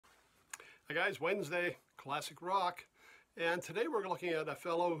Hi guys, Wednesday, classic rock, and today we're looking at a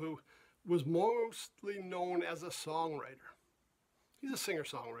fellow who was mostly known as a songwriter. He's a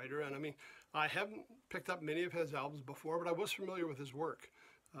singer-songwriter, and I mean, I haven't picked up many of his albums before, but I was familiar with his work.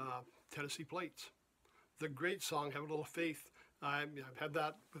 Tennessee Plates, the great song, Have a Little Faith. I've had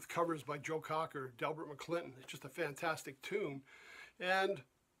that with covers by Joe Cocker, Delbert McClinton. It's just a fantastic tune. And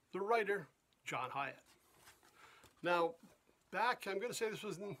the writer, John Hiatt. Now, back, I'm going to say this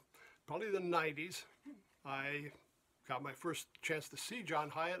was in probably the 90s. I got my first chance to see John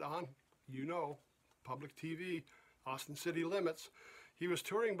Hiatt on, public TV, Austin City Limits. He was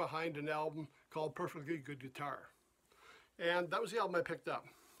touring behind an album called Perfectly Good Guitar. And that was the album I picked up.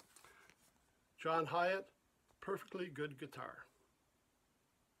 John Hiatt, Perfectly Good Guitar.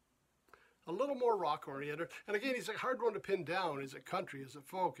 A little more rock oriented. And again, he's a hard one to pin down. Is it country? Is it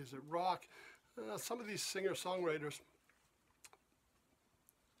folk? Is it rock? Some of these singer-songwriters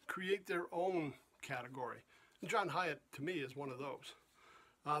create their own category. And John Hiatt, to me, is one of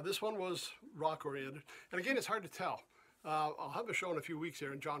those. This one was rock-oriented. And again, it's hard to tell. I'll have a show in a few weeks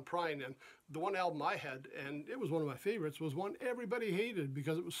here in John Prine, and the one album I had, and it was one of my favorites, was one everybody hated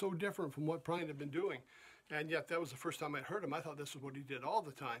because it was so different from what Prine had been doing. And yet, that was the first time I'd heard him. I thought this was what he did all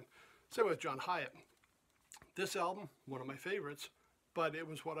the time. Same with John Hiatt. This album, one of my favorites, but it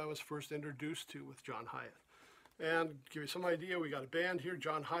was what I was first introduced to with John Hiatt. And to give you some idea, we got a band here,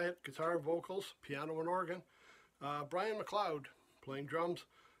 John Hiatt, guitar, vocals, piano and organ, Brian McLeod playing drums,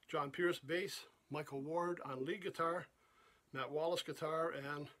 John Pierce bass, Michael Ward on lead guitar, Matt Wallace guitar,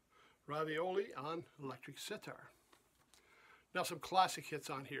 and Ravioli on electric sitar. Now some classic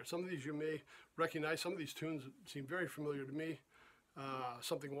hits on here. Some of these you may recognize. Some of these tunes seem very familiar to me.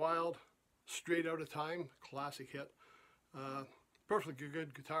 Something Wild, Straight Outta Time, classic hit. Perfectly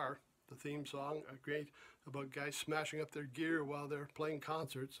Good Guitar, the theme song, great, about guys smashing up their gear while they're playing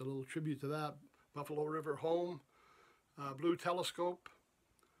concerts. A little tribute to that. Buffalo River Home, Blue Telescope,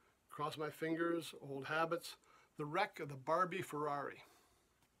 Cross My Fingers, Old Habits, The Wreck of the Barbie Ferrari.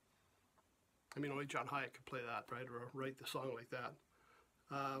 I mean, only John Hiatt could play that, right, or write the song like that.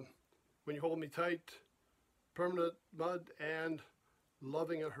 When You Hold Me Tight, Permanent Mud, and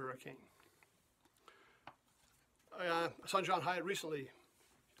Loving a Hurricane. I saw John Hiatt recently.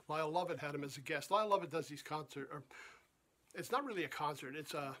 Lyle Lovett had him as a guest. Lyle Lovett does these concerts, or it's not really a concert,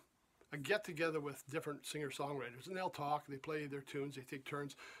 it's a get-together with different singer-songwriters, and they'll talk, they play their tunes, they take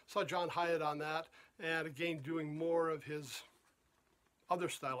turns. Saw John Hiatt on that, and again, doing more of his other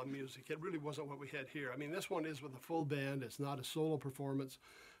style of music. It really wasn't what we had here. I mean, this one is with a full band, it's not a solo performance,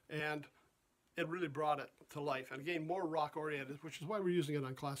 and it really brought it to life. And again, more rock-oriented, which is why we're using it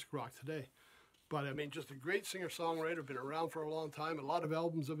on Classic Rock today. But I mean, just a great singer-songwriter, been around for a long time, a lot of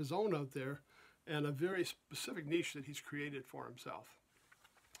albums of his own out there, and a very specific niche that he's created for himself.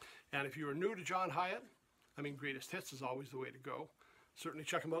 And if you are new to John Hiatt, I mean, greatest hits is always the way to go. Certainly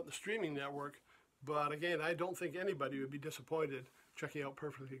check him out in the streaming network. But again, I don't think anybody would be disappointed checking out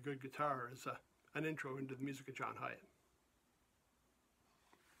Perfectly Good Guitar as an intro into the music of John Hiatt.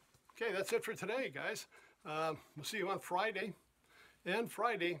 Okay, that's it for today, guys. We'll see you on Friday. And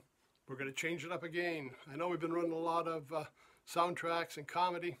Friday, we're going to change it up again. I know we've been running a lot of soundtracks and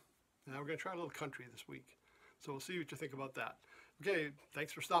comedy. And we're going to try a little country this week. So we'll see what you think about that. Okay,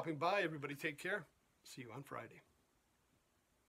 thanks for stopping by. Everybody take care. See you on Friday.